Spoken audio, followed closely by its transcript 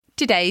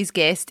Today's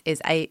guest is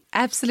a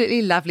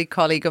absolutely lovely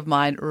colleague of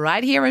mine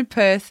right here in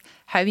Perth,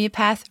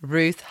 homeopath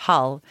Ruth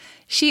Hull.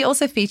 She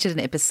also featured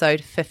in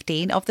episode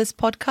 15 of this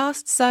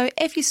podcast, so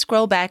if you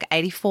scroll back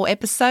 84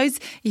 episodes,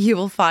 you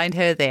will find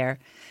her there.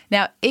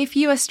 Now, if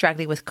you are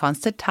struggling with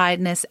constant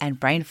tiredness and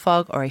brain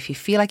fog, or if you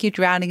feel like you're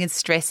drowning in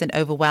stress and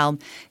overwhelm,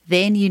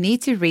 then you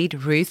need to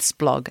read Ruth's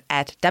blog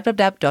at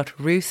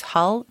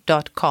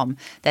www.ruthhull.com.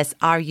 That's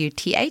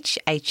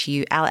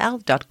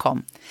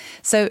RUTHHULL.com.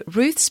 So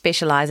Ruth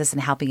specializes in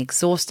helping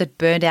exhausted,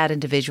 burned out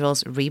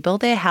individuals rebuild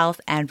their health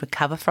and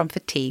recover from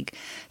fatigue.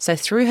 So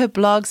through her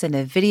blogs and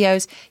her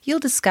videos, you'll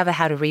discover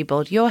how to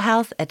rebuild your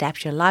health,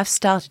 adapt your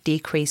lifestyle to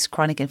decrease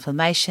chronic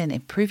inflammation,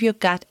 improve your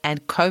gut,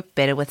 and cope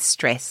better with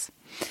stress.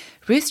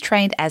 Ruth's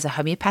trained as a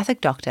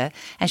homeopathic doctor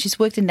and she's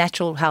worked in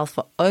natural health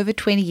for over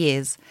 20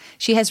 years.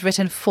 She has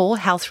written 4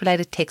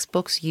 health-related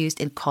textbooks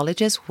used in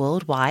colleges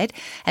worldwide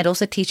and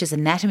also teaches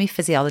anatomy,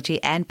 physiology,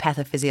 and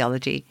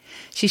pathophysiology.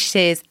 She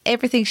shares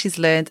everything she's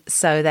learned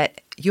so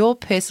that your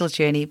personal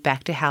journey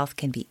back to health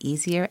can be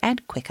easier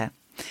and quicker.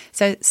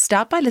 So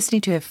start by listening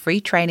to her free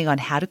training on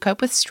how to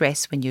cope with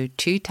stress when you're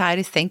too tired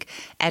to think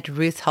at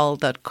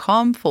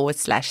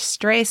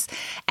ruthhull.com/stress.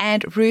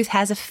 And Ruth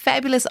has a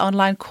fabulous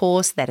online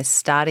course that is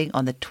starting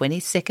on the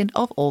 22nd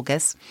of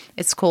August.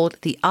 It's called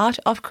The Art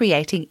of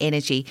Creating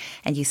Energy,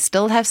 and you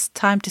still have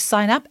time to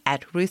sign up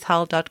at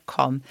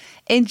ruthhull.com.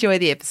 Enjoy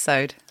the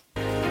episode.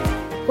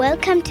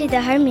 Welcome to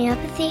the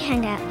Homeopathy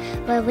Hangout,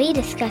 where we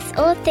discuss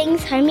all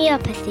things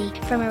homeopathy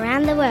from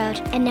around the world.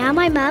 And now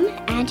my mum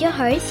and your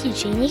host,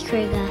 Eugenie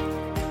Kruger.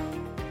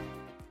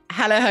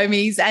 Hello,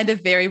 homies, and a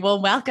very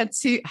warm welcome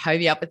to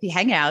Homeopathy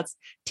Hangouts.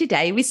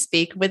 Today we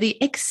speak with the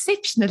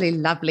exceptionally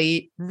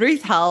lovely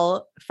Ruth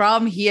Hull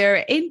from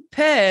here in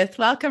Perth.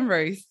 Welcome,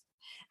 Ruth.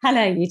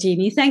 Hello,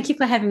 Eugenie. Thank you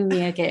for having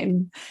me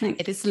again.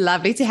 It is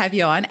lovely to have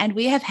you on. And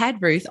we have had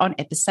Ruth on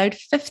episode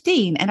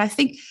 15. And I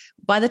think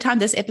by the time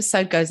this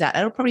episode goes out,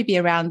 it'll probably be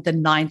around the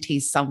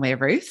 90s somewhere,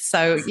 Ruth.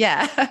 So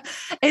yeah,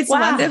 it's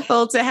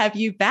wonderful to have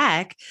you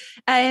back.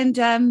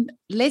 And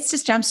let's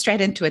just jump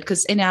straight into it,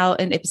 because in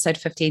episode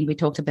 15, we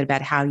talked a bit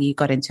about how you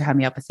got into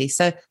homeopathy.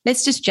 So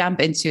let's just jump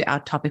into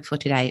our topic for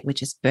today,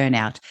 which is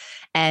burnout.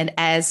 And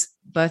as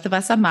both of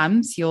us are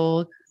mums,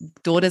 your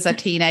daughters are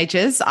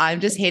teenagers.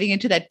 I'm just heading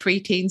into that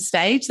preteen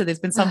stage. So there's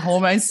been some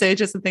hormone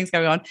surges and things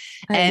going on.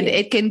 And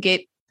it can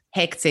get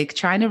hectic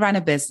trying to run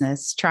a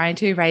business, trying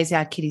to raise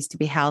our kiddies to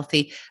be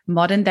healthy,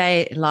 modern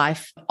day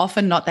life,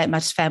 often not that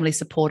much family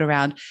support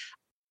around.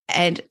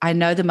 And I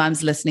know the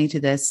mums listening to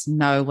this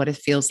know what it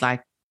feels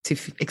like to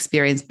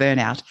experience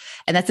burnout.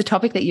 And that's a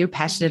topic that you're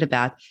passionate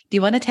about. Do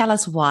you want to tell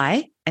us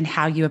why and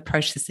how you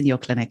approach this in your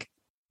clinic?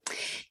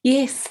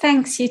 Yes,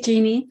 thanks,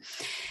 Eugenie.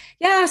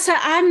 Yeah, so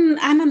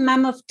I'm a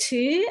mum of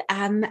 2,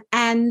 and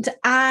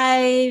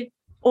I've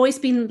always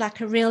been like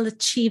a real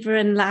achiever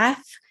in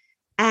life.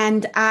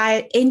 And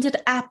I ended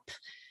up,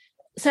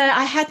 so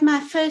I had my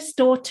first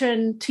daughter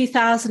in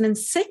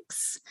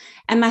 2006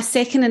 and my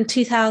second in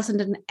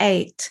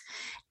 2008.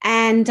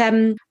 And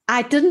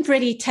I didn't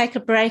really take a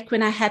break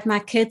when I had my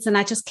kids, and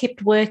I just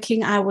kept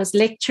working. I was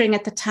lecturing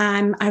at the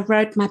time. I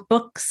wrote my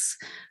books.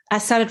 I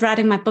started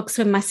writing my books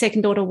when my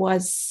second daughter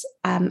was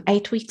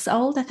 8 weeks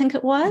old, I think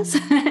it was.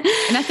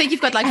 And I think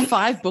you've got like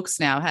 5 books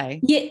now,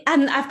 hey? Yeah,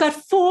 and I've got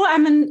 4.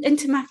 I'm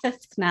into my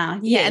 5th now.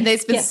 Yeah, and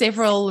there's been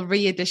several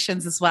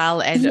re-editions as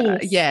well. And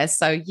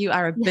so you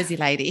are a busy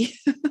lady.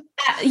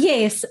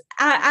 Yes,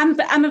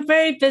 I'm a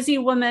very busy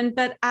woman,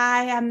 but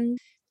I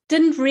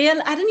didn't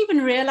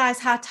even realize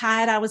how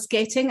tired I was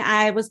getting.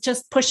 I was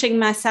just pushing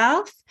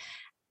myself.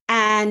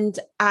 And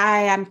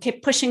I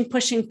kept pushing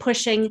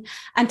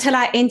until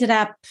I ended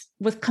up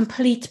with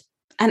complete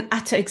and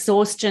utter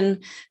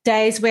exhaustion,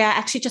 days where I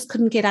actually just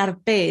couldn't get out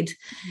of bed.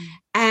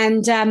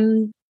 And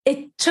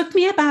it took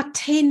me about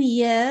 10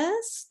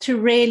 years to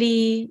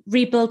really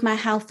rebuild my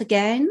health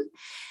again.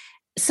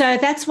 So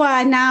that's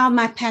why now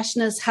my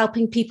passion is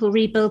helping people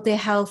rebuild their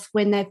health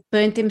when they've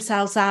burnt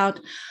themselves out,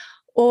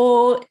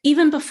 or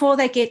even before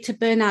they get to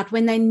burnout,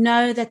 when they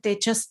know that they're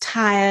just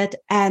tired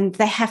and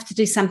they have to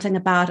do something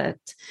about it.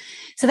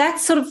 So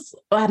that's sort of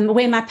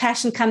where my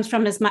passion comes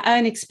from, is my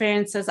own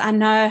experiences. I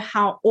know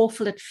how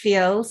awful it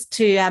feels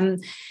to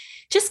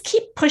just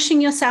keep pushing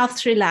yourself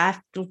through life,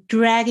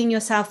 dragging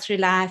yourself through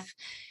life,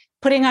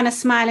 putting on a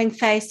smiling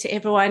face to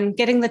everyone,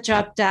 getting the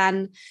job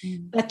done,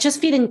 but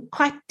just feeling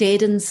quite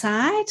dead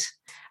inside.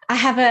 I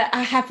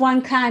have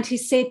one client who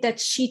said that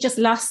she just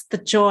lost the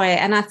joy.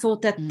 And I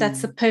thought that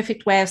that's the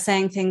perfect way of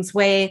saying things,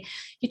 where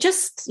you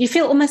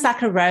feel almost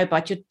like a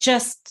robot. You're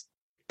just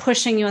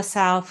pushing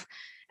yourself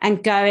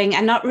and going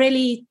and not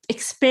really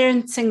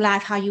experiencing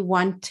life how you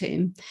want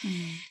to.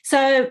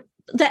 So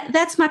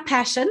that's my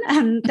passion.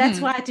 And that's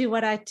why I do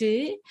what I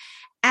do.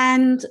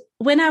 And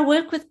when I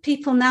work with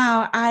people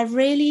now, I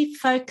really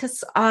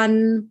focus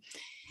on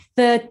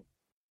the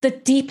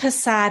deeper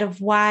side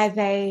of why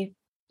they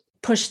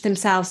push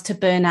themselves to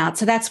burnout.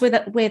 So that's where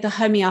the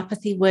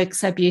homeopathy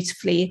works so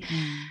beautifully.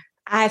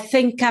 I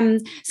think,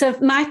 so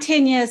my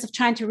 10 years of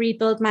trying to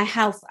rebuild my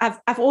health,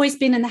 I've always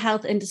been in the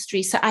health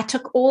industry. So I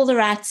took all the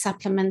right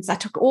supplements. I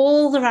took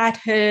all the right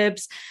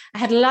herbs. I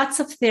had lots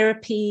of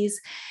therapies,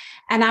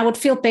 and I would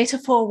feel better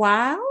for a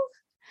while,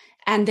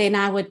 and then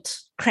I would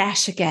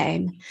crash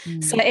again.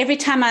 So every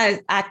time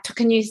I took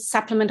a new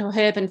supplement or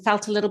herb and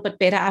felt a little bit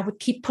better, I would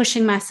keep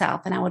pushing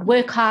myself, and I would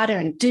work harder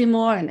and do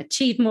more and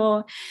achieve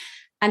more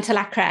until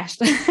I crashed.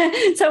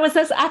 So it was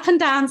this up and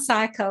down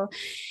cycle.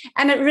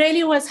 And it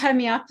really was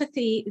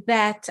homeopathy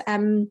that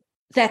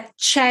that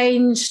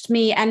changed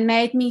me and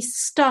made me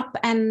stop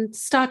and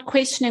start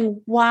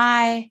questioning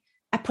why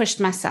I pushed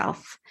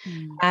myself.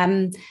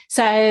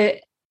 So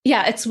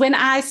yeah, it's when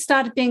I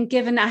started being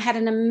given, I had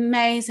an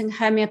amazing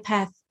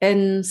homeopath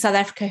in South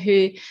Africa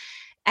who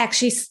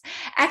actually,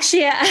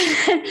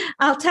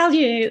 I'll tell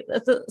you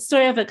the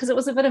story of it because it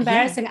was a bit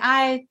embarrassing.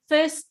 Yeah.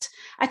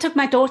 I took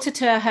my daughter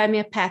to a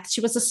homeopath.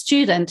 She was a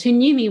student who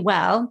knew me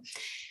well.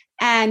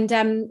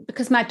 And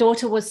because my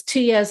daughter was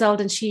 2 years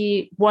old and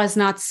she was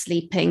not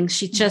sleeping,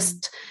 she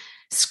just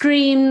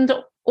screamed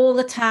all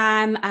the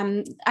time.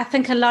 I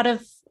think a lot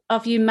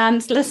of you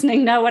mums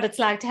listening know what it's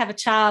like to have a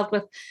child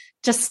with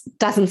just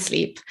doesn't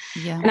sleep.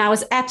 Yeah. And I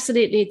was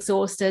absolutely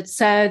exhausted.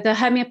 So the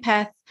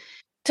homeopath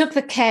took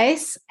the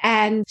case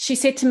and she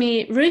said to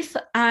me, Ruth,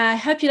 I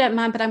hope you don't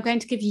mind, but I'm going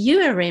to give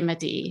you a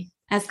remedy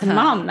as the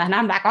mom. And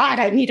I'm like, I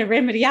don't need a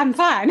remedy. I'm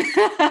fine.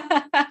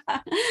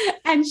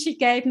 And she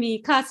gave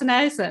me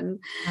carcinosin.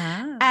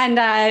 And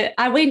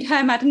I went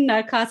home. I didn't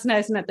know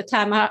carcinosin at the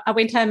time. I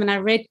went home and I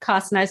read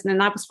carcinosin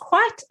and I was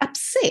quite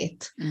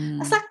upset. I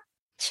was like,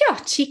 sure,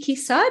 cheeky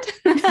sod.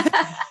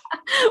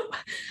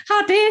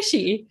 How dare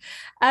she?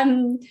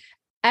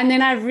 And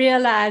then I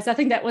realized, I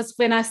think that was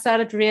when I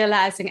started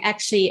realizing,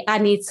 actually, I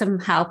need some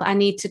help. I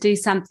need to do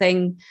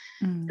something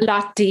a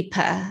lot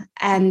deeper.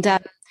 And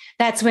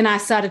that's when I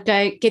started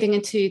getting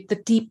into the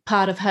deep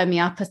part of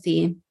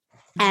homeopathy.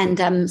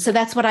 And so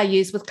that's what I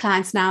use with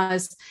clients now,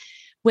 is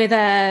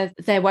whether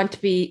they want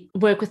to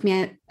work with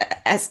me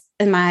as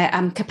in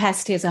my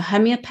capacity as a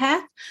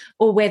homeopath,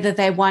 or whether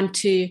they want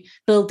to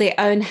build their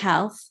own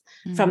health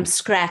from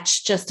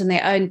scratch, just in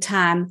their own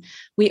time.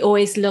 We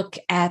always look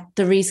at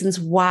the reasons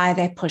why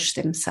they push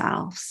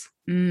themselves.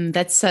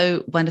 That's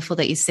so wonderful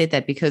that you said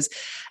that, because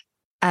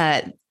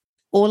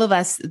all of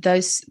us,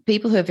 those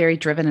people who are very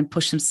driven and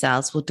push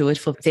themselves, will do it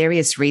for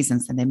various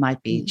reasons. And there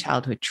might be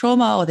childhood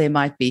trauma, or there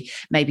might be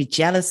maybe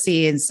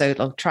jealousy. And so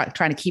trying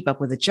to keep up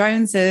with the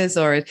Joneses,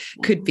 or it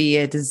could be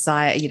a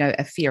desire,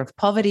 a fear of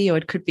poverty, or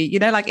it could be,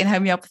 like in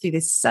homeopathy,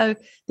 there's so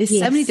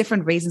many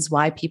different reasons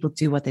why people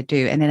do what they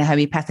do. And in a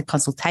homeopathic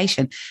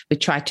consultation, we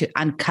try to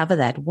uncover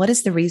that. What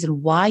is the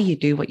reason why you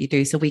do what you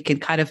do? So we can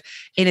kind of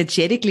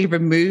energetically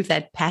remove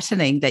that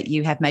patterning that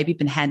you have maybe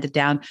been handed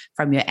down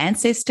from your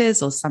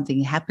ancestors, or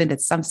something happened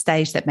at some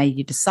stage that made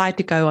you decide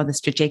to go on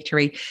this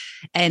trajectory.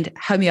 And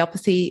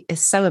homeopathy is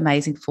so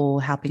amazing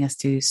for helping us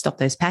to stop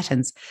those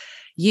patterns.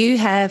 You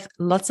have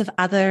lots of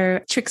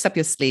other tricks up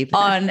your sleeve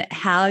on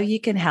how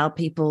you can help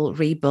people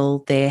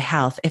rebuild their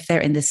health if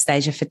they're in this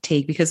stage of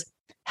fatigue, because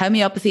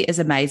homeopathy is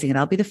amazing and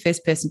I'll be the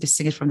first person to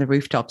sing it from the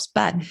rooftops.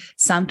 But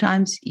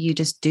sometimes you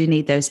just do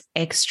need those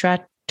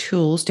extra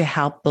tools to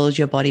help build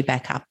your body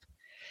back up.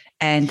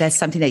 And that's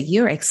something that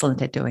you're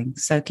excellent at doing.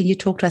 So can you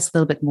talk to us a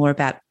little bit more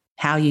about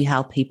how you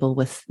help people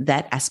with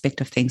that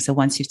aspect of things? So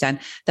once you've done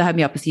the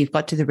homeopathy, you've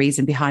got to the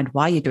reason behind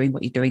why you're doing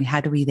what you're doing.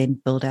 How do we then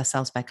build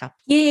ourselves back up?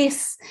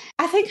 Yes,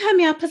 I think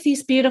homeopathy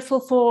is beautiful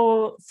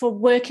for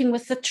working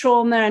with the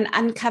trauma and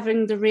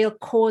uncovering the real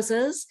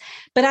causes.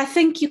 But I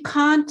think you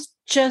can't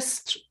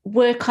just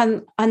work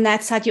on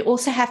that side. You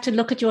also have to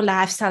look at your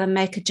lifestyle and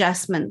make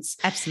adjustments.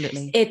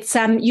 Absolutely. It's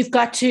you've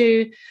got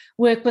to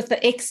work with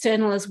the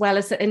external as well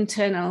as the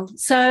internal.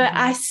 So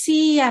I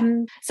see,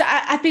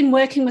 I've been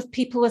working with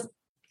people with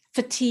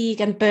fatigue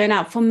and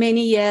burnout for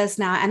many years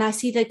now, and I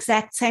see the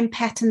exact same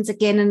patterns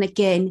again and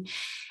again.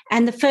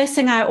 And the first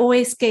thing I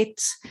always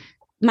get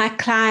my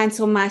clients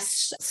or my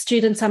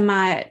students on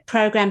my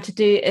program to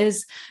do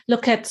is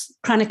look at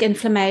chronic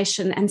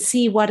inflammation and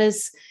see what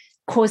is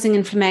causing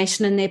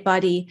inflammation in their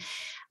body.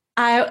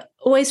 I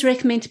always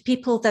recommend to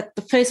people that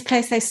the first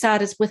place they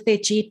start is with their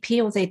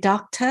GP or their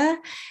doctor,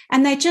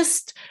 and they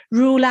just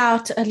rule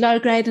out a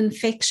low-grade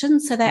infection.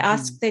 So they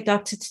ask their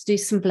doctor to do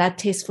some blood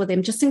tests for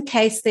them, just in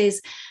case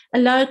there's a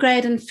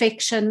low-grade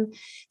infection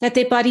that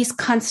their body's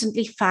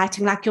constantly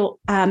fighting, like your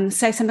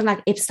say something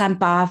like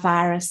Epstein-Barr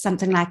virus,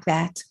 something like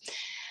that.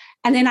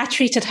 And then I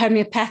treat it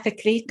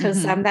homeopathically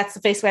because that's the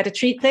best way to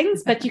treat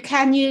things. But you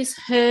can use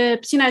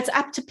herbs. It's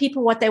up to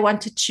people what they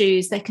want to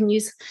choose. They can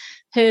use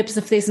herbs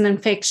if there's an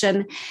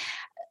infection.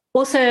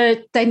 Also,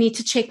 they need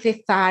to check their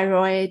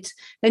thyroid.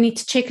 They need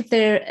to check if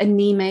they're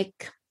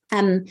anemic.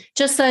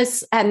 Just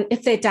those,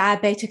 if they're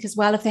diabetic as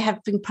well, if they're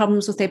having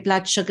problems with their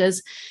blood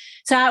sugars.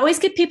 So I always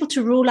get people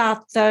to rule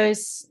out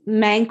those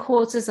main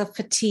causes of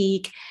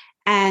fatigue,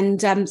 and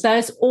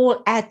those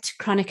all add to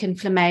chronic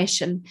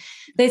inflammation.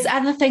 There's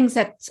other things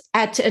that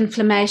add to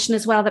inflammation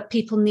as well that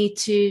people need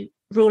to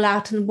rule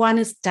out, and one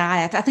is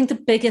diet. I think the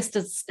biggest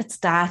is it's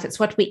diet. It's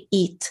what we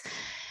eat.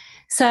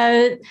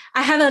 So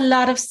I have a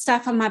lot of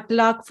stuff on my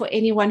blog for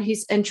anyone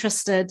who's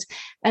interested,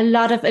 a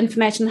lot of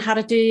information on how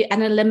to do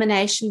an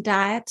elimination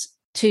diet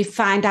to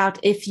find out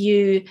if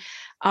you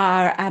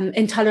are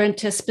intolerant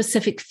to a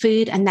specific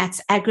food and that's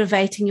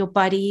aggravating your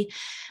body.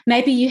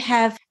 Maybe you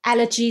have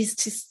allergies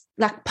to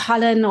like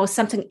pollen or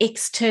something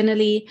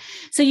externally.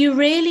 So you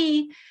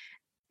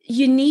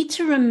need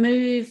to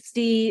remove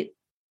the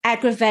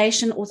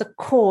aggravation or the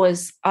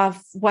cause of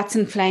what's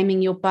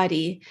inflaming your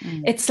body.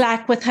 It's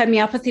like with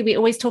homeopathy, we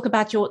always talk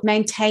about your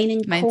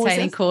maintaining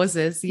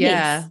causes.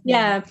 Yeah. Yes.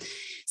 Yeah.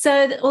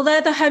 So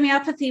although the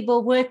homeopathy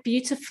will work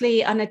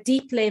beautifully on a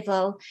deep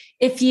level,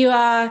 if you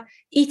are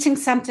eating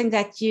something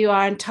that you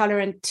are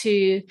intolerant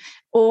to,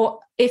 or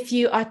if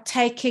you are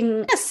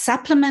taking a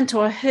supplement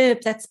or a herb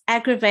that's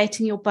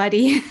aggravating your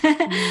body.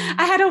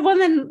 I had a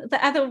woman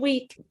the other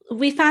week,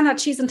 we found out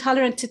she's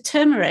intolerant to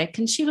turmeric,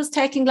 and she was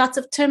taking lots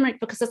of turmeric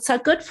because it's so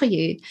good for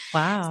you.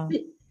 Wow.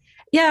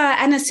 Yeah.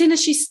 And as soon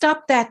as she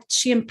stopped that,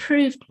 she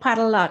improved quite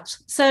a lot.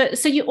 So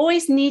you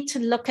always need to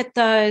look at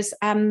those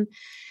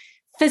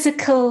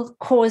physical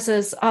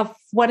causes of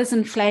what is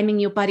inflaming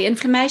your body.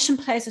 Inflammation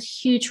plays a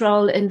huge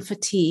role in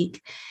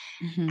fatigue.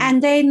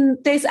 And then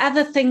there's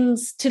other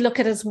things to look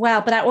at as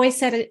well. But I always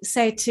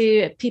say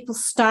to people,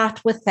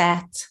 start with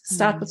that.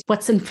 Start with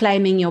what's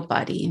inflaming your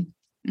body.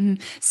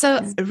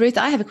 So, Ruth,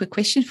 I have a quick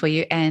question for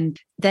you, and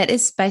that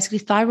is basically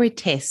thyroid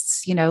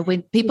tests. You know,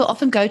 when people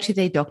often go to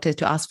their doctor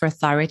to ask for a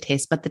thyroid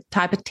test, but the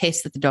type of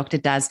test that the doctor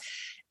does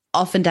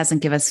often doesn't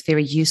give us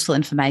very useful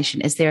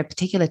information. Is there a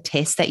particular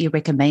test that you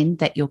recommend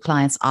that your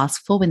clients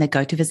ask for when they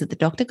go to visit the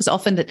doctor? Because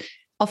often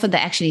they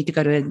actually need to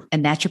go to a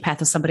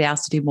naturopath or somebody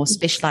else to do more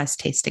specialized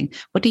testing.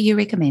 What do you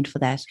recommend for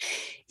that?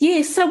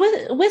 Yes, so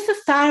with the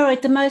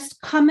thyroid, the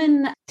most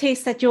common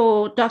test that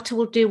your doctor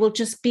will do will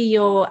just be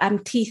your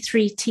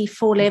T3,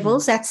 T4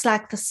 levels. That's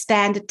like the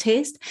standard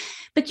test.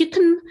 But you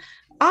can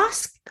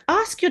ask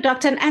your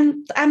doctor,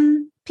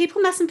 and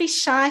people mustn't be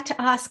shy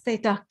to ask their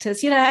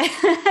doctors,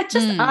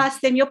 just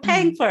ask them. You're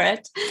paying for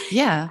it.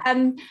 Yeah.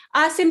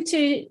 Ask them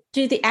to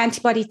do the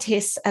antibody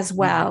tests as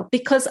well,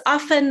 because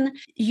often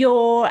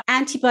your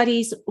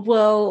antibodies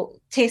will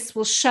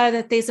show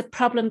that there's a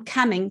problem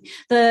coming.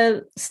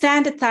 The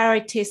standard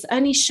thyroid tests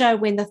only show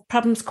when the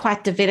problem's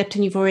quite developed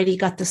and you've already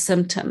got the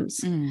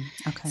symptoms.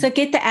 Okay. So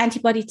get the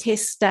antibody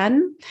tests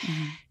done.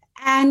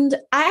 And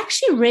I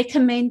actually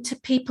recommend to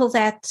people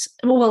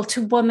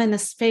to women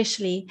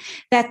especially,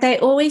 that they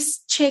always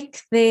check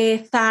their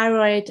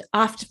thyroid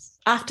after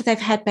they've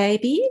had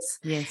babies.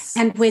 Yes.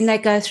 And when they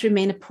go through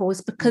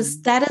menopause,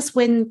 because that is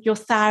when your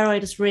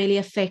thyroid is really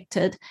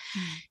affected.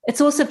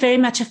 It's also very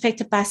much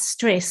affected by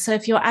stress. So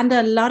if you're under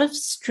a lot of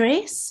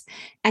stress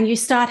and you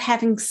start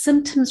having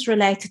symptoms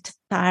related to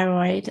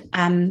thyroid,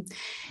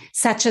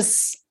 such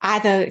as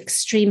either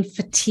extreme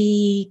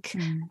fatigue,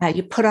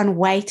 you put on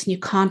weight and you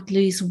can't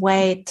lose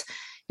weight,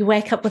 you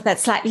wake up with that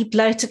slightly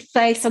bloated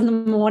face in the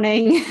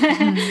morning,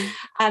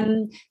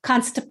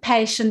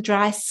 constipation,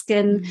 dry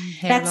skin,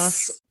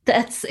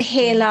 that's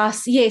hair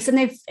loss. Yes, and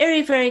they're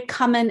very, very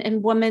common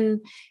in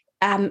women,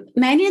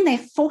 mainly in their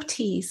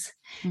 40s.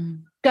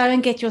 Go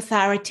and get your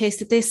thyroid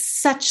tested. There's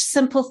such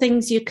simple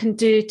things you can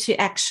do to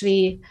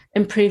actually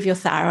improve your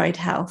thyroid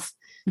health.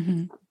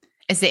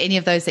 Is there any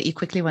of those that you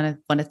quickly want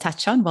to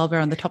touch on while we're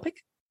on the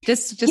topic?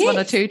 Just yes. One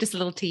or two, just a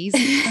little tease.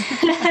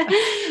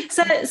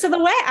 So the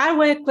way I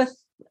work with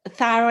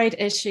thyroid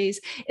issues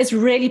is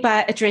really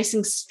by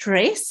addressing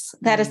stress.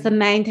 That is the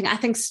main thing. I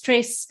think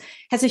stress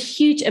has a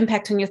huge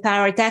impact on your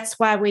thyroid. That's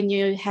why when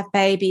you have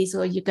babies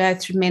or you go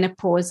through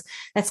menopause,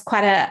 that's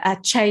quite a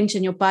change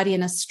in your body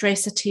and a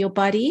stressor to your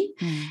body.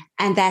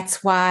 And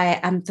that's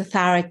why the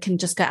thyroid can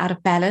just go out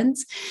of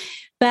balance.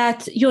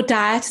 But your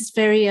diet is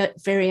very,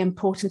 very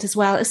important as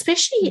well,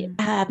 especially,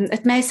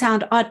 it may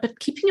sound odd, but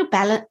keeping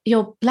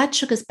your blood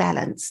sugars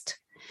balanced.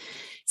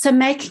 So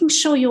making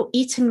sure you're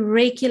eating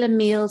regular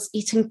meals,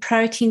 eating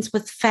proteins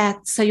with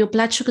fat, so your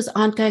blood sugars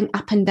aren't going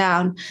up and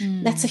down.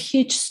 That's a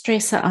huge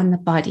stressor on the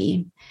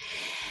body.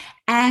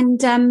 And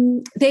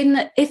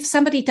then if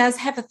somebody does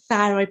have a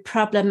thyroid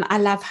problem, I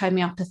love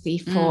homeopathy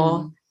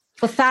for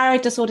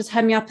thyroid disorders.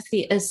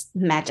 Homeopathy is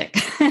magic.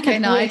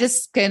 Can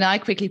I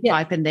quickly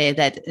pipe in there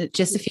that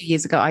just a few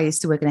years ago, I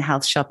used to work in a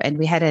health shop and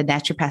we had a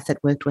naturopath that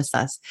worked with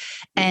us,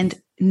 and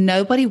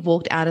nobody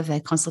walked out of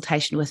that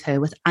consultation with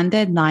her with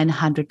under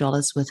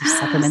 $900 worth of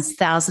supplements,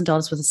 $1,000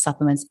 worth of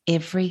supplements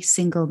every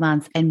single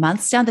month. And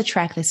months down the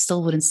track, they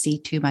still wouldn't see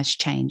too much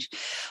change.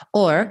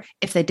 Or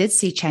if they did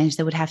see change,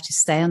 they would have to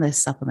stay on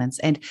those supplements.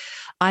 And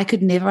I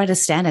could never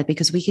understand it,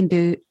 because we can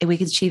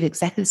achieve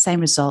exactly the same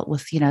result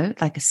with,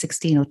 like a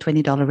 $16 or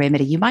 $20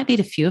 remedy. You might need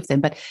a few of them,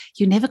 but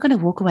you're never going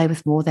to walk away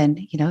with more than,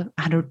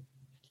 100,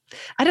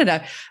 I don't know,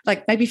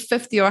 like maybe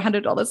 $50 or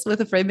 $100 worth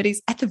of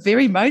remedies at the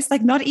very most.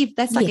 Like not even,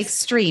 that's like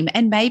extreme.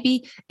 And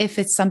maybe if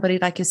it's somebody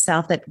like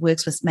yourself that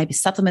works with maybe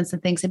supplements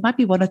and things, it might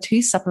be one or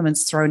two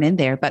supplements thrown in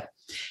there. But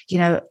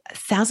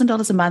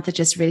 $1,000 a month, it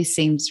just really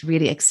seems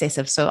really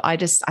excessive. So I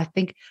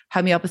think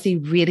homeopathy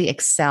really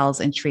excels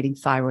in treating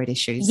thyroid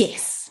issues.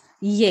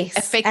 Yes,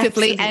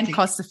 effectively, absolutely. And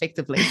cost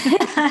effectively.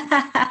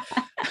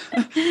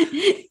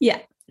 Yeah,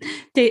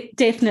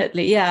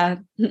 definitely. Yeah.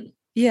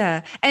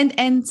 Yeah. And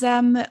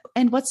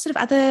what sort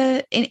of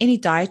other, any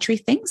dietary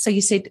things? So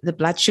you said the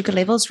blood sugar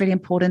levels, really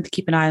important to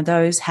keep an eye on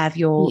those, have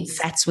your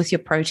fats with your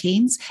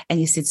proteins. And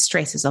you said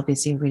stress is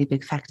obviously a really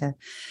big factor.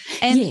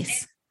 And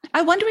yes.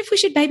 I wonder if we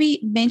should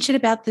maybe mention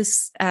about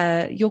this,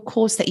 your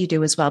course that you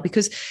do as well,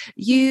 because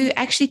you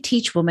actually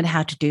teach women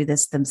how to do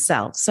this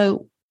themselves.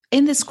 So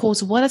in this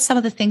course, what are some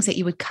of the things that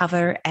you would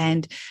cover,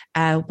 and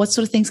what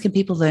sort of things can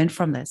people learn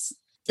from this?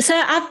 So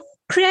I've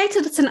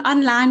created, it's an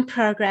online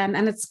program,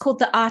 and it's called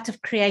The Art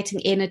of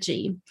Creating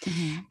Energy.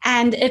 Mm-hmm.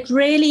 And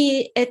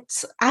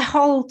I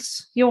hold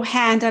your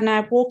hand and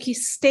I walk you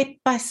step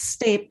by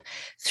step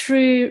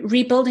through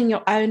rebuilding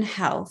your own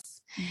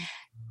health. Mm-hmm.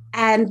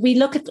 And we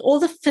look at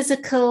all the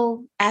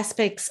physical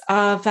aspects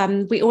of,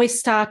 we always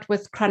start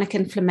with chronic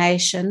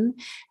inflammation,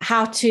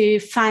 how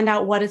to find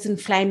out what is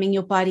inflaming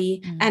your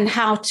body, and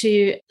how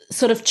to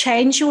sort of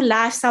change your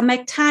lifestyle.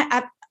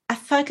 I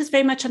focus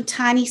very much on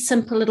tiny,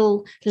 simple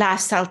little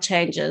lifestyle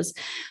changes,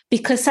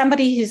 because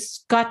somebody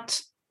who's got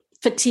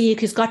fatigue,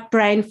 who's got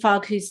brain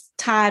fog, who's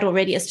tired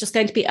already, is just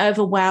going to be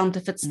overwhelmed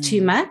if it's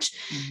too much.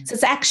 So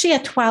it's actually a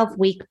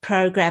 12-week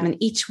program, and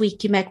each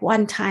week you make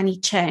one tiny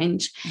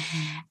change.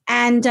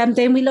 And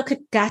then we look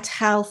at gut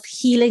health,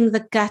 healing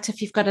the gut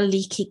if you've got a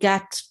leaky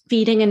gut,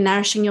 feeding and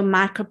nourishing your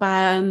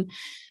microbiome.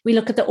 We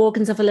look at the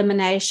organs of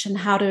elimination,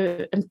 how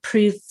to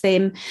improve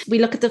them. We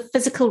look at the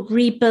physical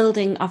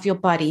rebuilding of your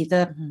body,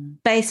 the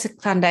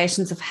basic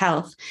foundations of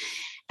health.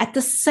 At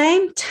the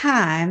same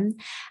time,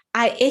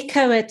 I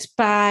echo it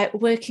by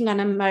working on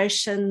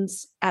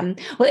emotions,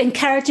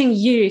 encouraging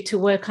you to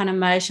work on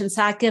emotions.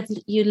 So I give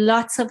you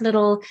lots of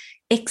little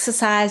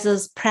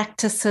exercises,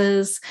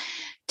 practices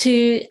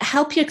to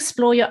help you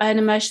explore your own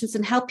emotions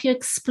and help you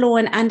explore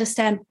and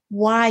understand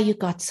why you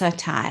got so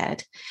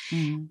tired.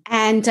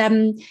 And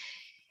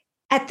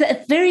at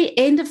the very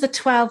end of the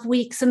 12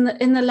 weeks, in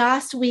the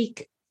last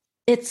week,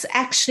 it's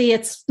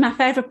my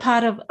favorite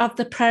part of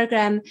the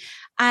program.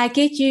 I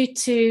get you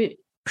to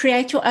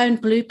create your own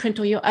blueprint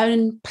or your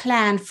own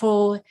plan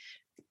for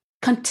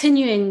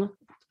continuing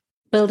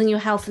building your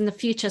health in the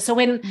future. So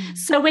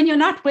when you're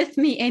not with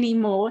me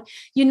anymore,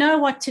 you know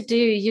what to do.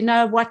 You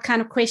know what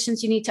kind of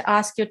questions you need to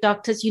ask your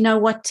doctors. You know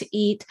what to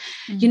eat.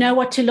 You know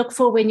what to look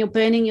for when you're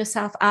burning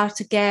yourself out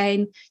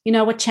again. You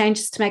know what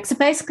changes to make. So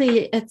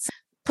basically, it's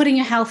putting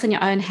your health in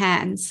your own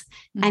hands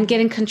and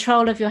getting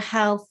control of your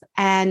health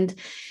and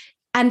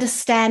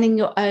understanding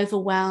your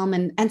overwhelm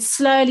and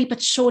slowly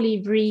but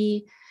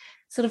surely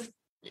sort of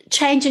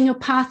changing your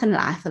path in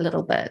life a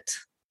little bit.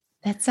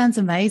 That sounds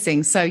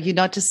amazing. So you're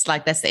not just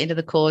like, that's the end of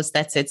the course,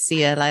 that's it,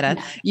 see you later.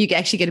 No. You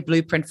actually get a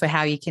blueprint for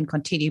how you can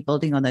continue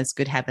building on those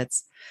good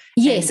habits.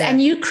 Yes,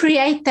 and you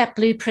create that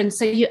blueprint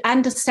so you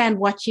understand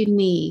what you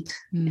need.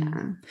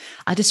 Yeah.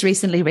 I just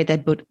recently read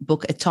that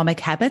book Atomic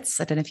Habits.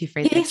 I don't know if you've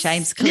read that,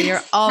 James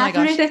Clear. Oh my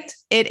gosh,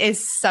 it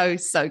is so,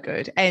 so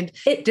good. And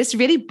just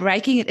really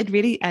breaking it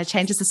really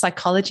changes the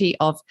psychology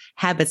of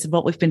habits, and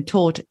what we've been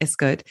taught is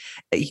good,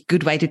 a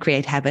good way to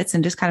create habits,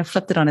 and just kind of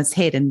flipped it on its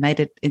head and made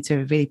it into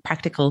a really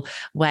practical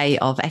way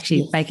of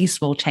actually making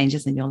small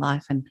changes in your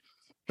life and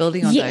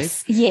building on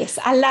those. Yes,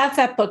 I love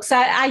that book. So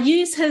I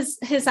use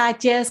his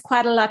ideas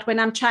quite a lot when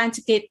I'm trying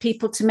to get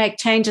people to make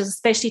changes,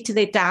 especially to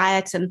their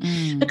diet.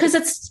 And because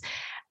it's,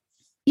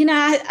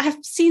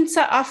 I've seen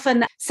so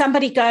often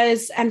somebody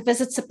goes and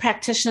visits a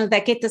practitioner,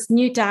 they get this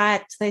new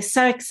diet, they're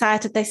so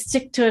excited, they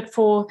stick to it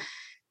for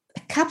a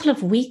couple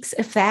of weeks,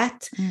 if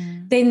that,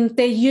 then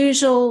their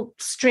usual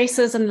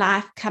stresses in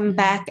life come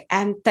back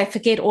and they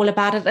forget all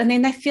about it. And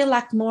then they feel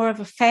like more of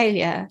a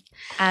failure.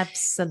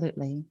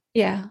 Absolutely.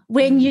 Yeah.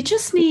 When you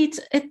just need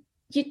it,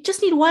 you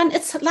just need one.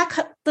 It's like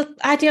the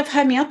idea of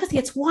homeopathy.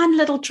 It's one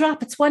little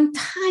drop. It's one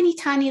tiny,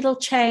 tiny little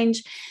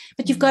change,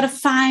 but you've got to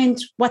find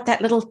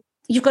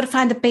you've got to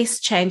find the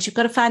best change. You've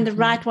got to find the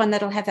right one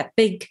that'll have that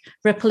big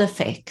ripple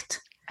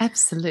effect.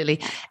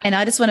 Absolutely. And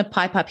I just want to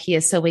pipe up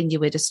here. So when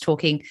you were just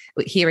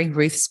hearing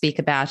Ruth speak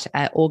about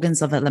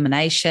organs of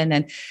elimination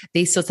and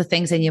these sorts of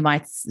things, and you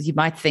might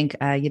think,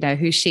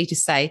 who's she to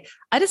say?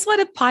 I just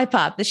want to pipe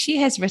up that she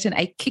has written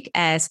a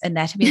kick-ass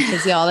anatomy and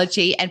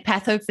physiology and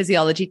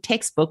pathophysiology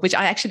textbook, which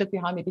I actually looked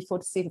behind me before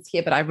to see if it's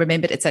here, but I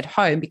remembered it's at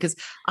home because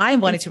I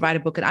wanted to write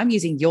a book and I'm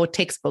using your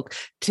textbook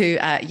to,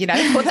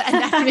 for the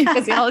anatomy and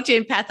physiology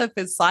and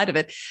pathophys side of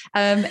it.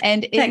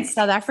 And in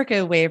South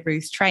Africa, where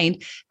Ruth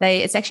trained,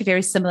 it's actually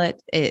very similar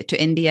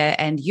to India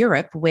and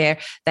Europe, where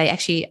they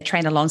actually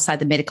train alongside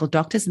the medical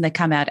doctors and they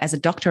come out as a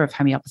doctor of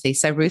homeopathy.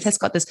 So Ruth has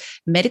got this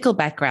medical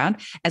background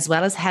as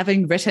well as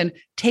having written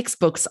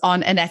textbooks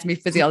on anatomy,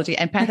 physiology,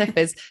 and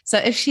pathophys. So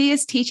if she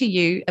is teaching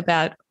you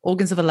about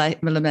organs of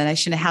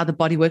elimination and how the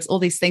body works, all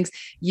these things,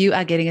 you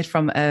are getting it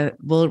from a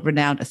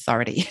world-renowned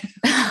authority.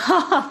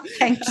 Oh,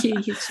 thank you,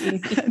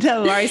 Eugenie.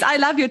 No worries. I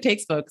love your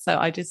textbook. So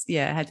I just,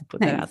 had to put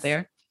that out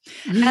there.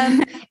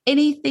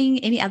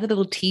 Any other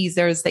little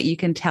teasers that you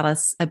can tell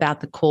us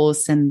about the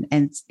course and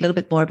a little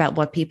bit more about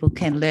what people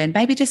can learn?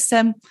 Maybe just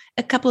a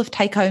couple of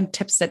take-home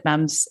tips that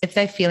mums, if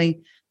they're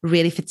feeling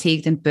really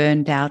fatigued and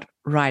burned out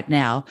right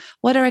now,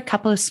 what are a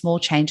couple of small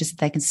changes that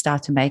they can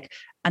start to make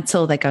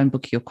until they go and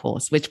book your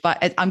course? Which,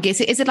 but I'm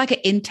guessing, is it like an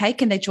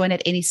intake and they join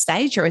at any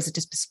stage, or is it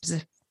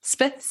just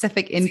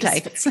specific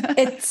intakes?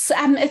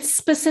 It's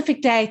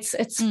specific dates.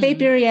 It's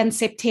February and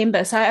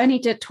September. So I only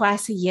do it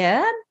twice a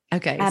year.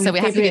 Okay. So we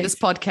have to get this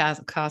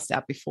podcast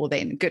out before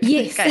then. Good.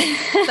 Yes.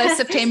 Okay. So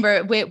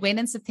September, when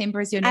in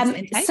September is your next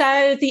intake?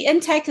 So the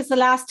intake is the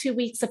last 2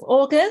 weeks of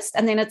August,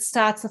 and then it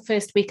starts the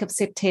first week of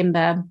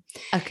September.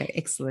 Okay.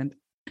 Excellent.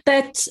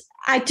 But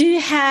I do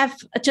have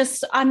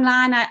just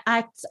online,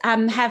 I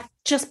have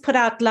just put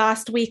out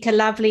last week a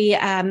lovely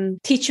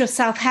teach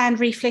yourself hand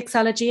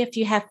reflexology if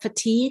you have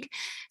fatigue.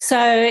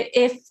 So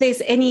if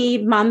there's any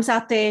mums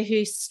out there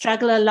who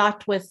struggle a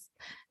lot with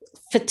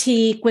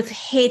fatigue, with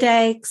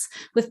headaches,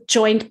 with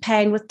joint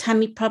pain, with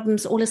tummy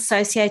problems, all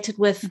associated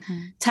with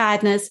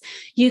tiredness,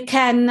 you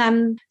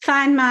can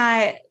find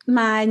my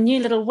new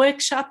little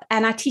workshop,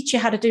 and I teach you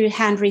how to do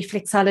hand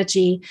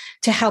reflexology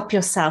to help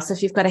yourself. So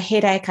if you've got a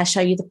headache, I show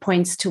you the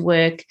points to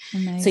work.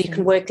 Amazing. So you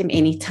can work them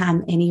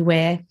anytime,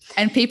 anywhere.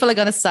 And people are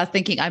going to start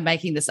thinking I'm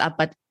making this up,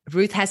 but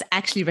Ruth has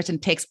actually written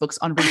textbooks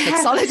on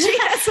reflexology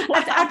as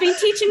well. I've been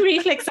teaching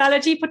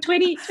reflexology for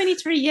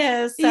 23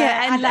 years. So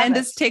and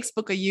this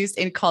textbook are used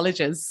in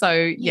colleges.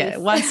 So yes.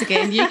 Once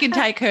again, you can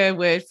take her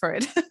word for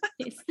it.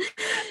 Yes.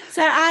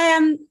 So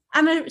I'm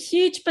a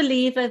huge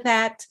believer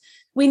that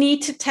we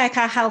need to take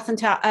our health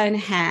into our own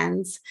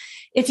hands.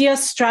 If you're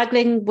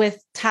struggling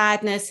with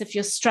tiredness, if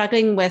you're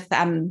struggling with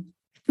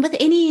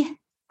any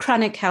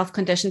chronic health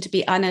condition, to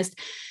be honest,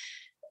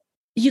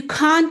 you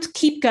can't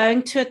keep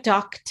going to a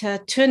doctor,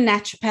 to a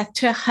naturopath,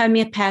 to a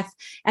homeopath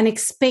and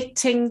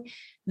expecting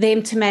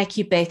them to make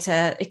you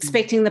better,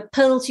 expecting the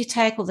pills you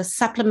take or the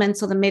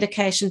supplements or the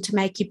medication to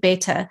make you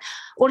better.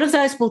 All of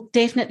those will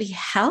definitely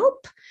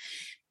help,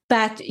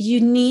 but you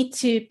need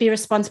to be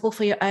responsible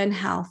for your own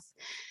health.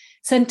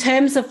 So in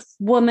terms of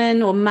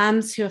women or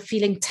mums who are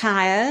feeling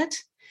tired,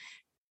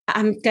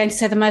 I'm going to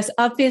say the most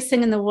obvious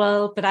thing in the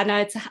world, but I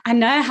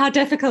know how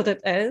difficult it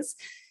is.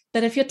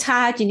 But if you're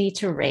tired, you need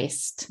to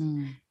rest.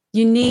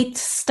 You need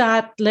to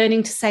start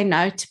learning to say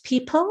no to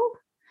people,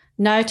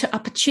 no to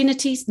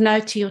opportunities, no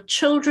to your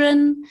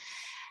children,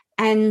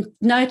 and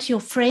no to your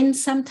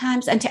friends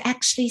sometimes, and to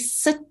actually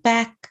sit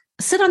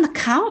on the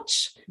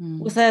couch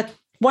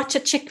watch a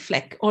chick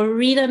flick or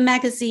read a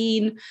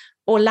magazine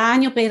or lie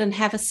on your bed and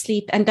have a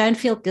sleep and don't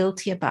feel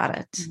guilty about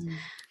it.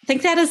 I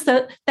think that is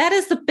the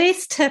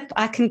best tip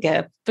I can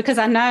give, because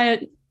I know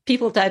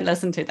people don't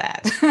listen to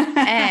that.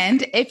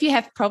 And if you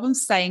have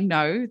problems saying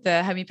no,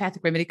 the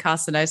homeopathic remedy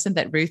Carcinosin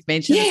that Ruth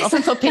mentioned is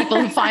often for people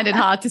who find it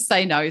hard to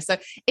say no. So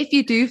if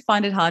you do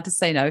find it hard to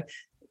say no,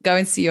 go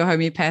and see your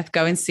homeopath,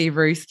 go and see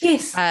Ruth.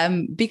 Yes.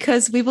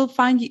 Because we will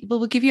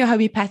give you a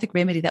homeopathic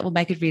remedy that will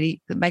make it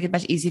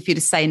much easier for you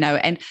to say no.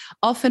 And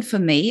often for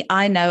me,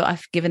 I know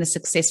I've given a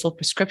successful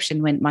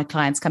prescription when my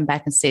clients come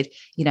back and said,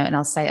 and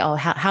I'll say, oh,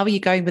 how are you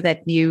going with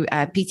that new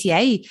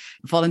PTA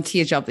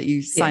volunteer job that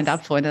you signed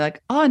up for? And they're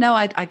like, oh, no,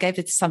 I gave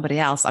it to somebody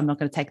else. I'm not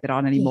going to take that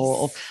on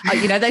anymore.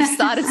 Yes. Or, they've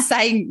started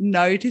saying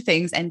no to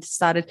things and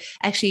started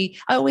actually,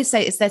 I always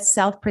say it's that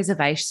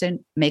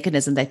self-preservation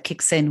mechanism that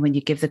kicks in when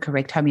you give the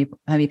correct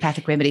homeopathic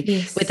remedy.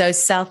 Yes. With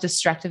those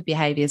self-destructive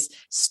behaviors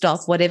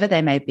stop, whatever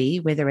they may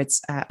be, whether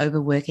it's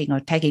overworking or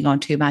taking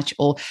on too much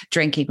or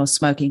drinking or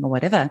smoking or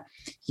whatever,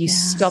 you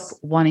stop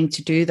wanting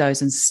to do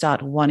those and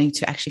start wanting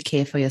to actually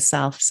care for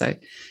yourself. So,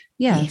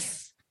 yeah.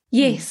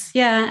 Yes.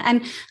 Yeah.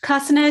 And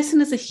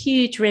Carcinosin is a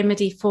huge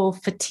remedy for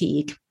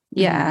fatigue.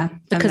 Yeah,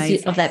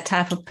 because of that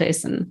type of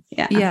person.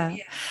 Yeah.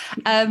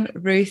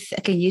 Ruth,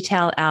 can you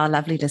tell our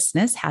lovely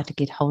listeners how to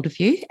get hold of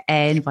you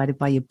and why to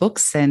buy your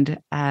books, and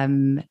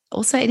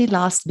also any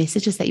last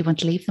messages that you want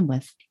to leave them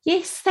with?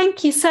 Yes,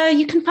 thank you. So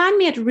you can find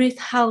me at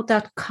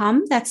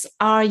ruthhull.com. That's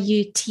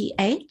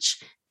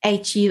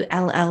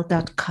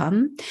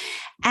RUTHHULL.com.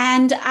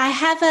 And I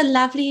have a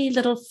lovely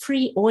little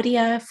free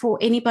audio for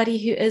anybody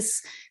who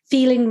is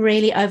feeling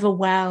really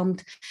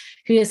overwhelmed,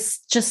 who is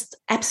just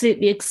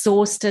absolutely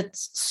exhausted,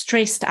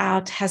 stressed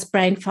out, has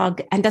brain fog,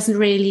 and doesn't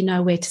really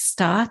know where to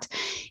start.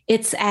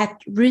 It's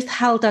at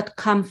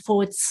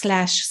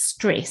ruthhull.com/stress,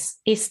 STRESS.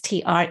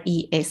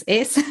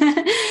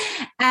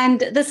 And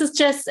this is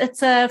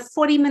it's a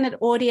 40-minute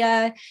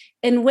audio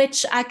in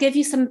which I give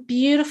you some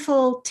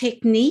beautiful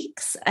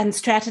techniques and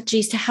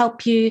strategies to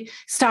help you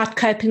start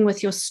coping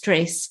with your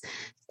stress.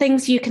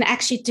 Things you can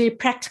actually do,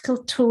 practical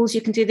tools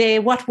you can do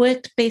there, what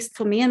worked best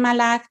for me in my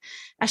life.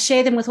 I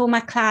share them with all my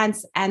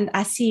clients and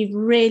I see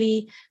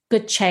really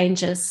good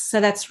changes.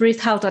 So that's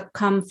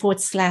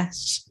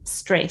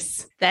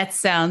ruthhull.com/stress. That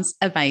sounds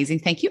amazing.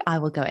 Thank you. I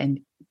will go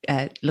and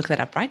look that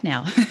up right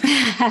now.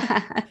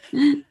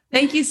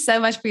 Thank you so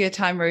much for your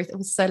time, Ruth. It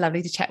was so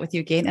lovely to chat with you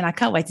again, and I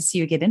can't wait to see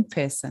you again in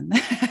person.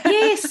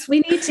 Yes, Yes, we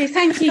need to.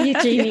 Thank you,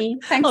 Eugenie.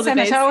 Thanks so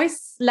much. I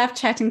always love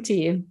chatting to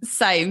you.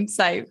 Same.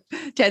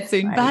 Chat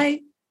soon. Bye. Bye.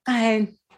 Bye.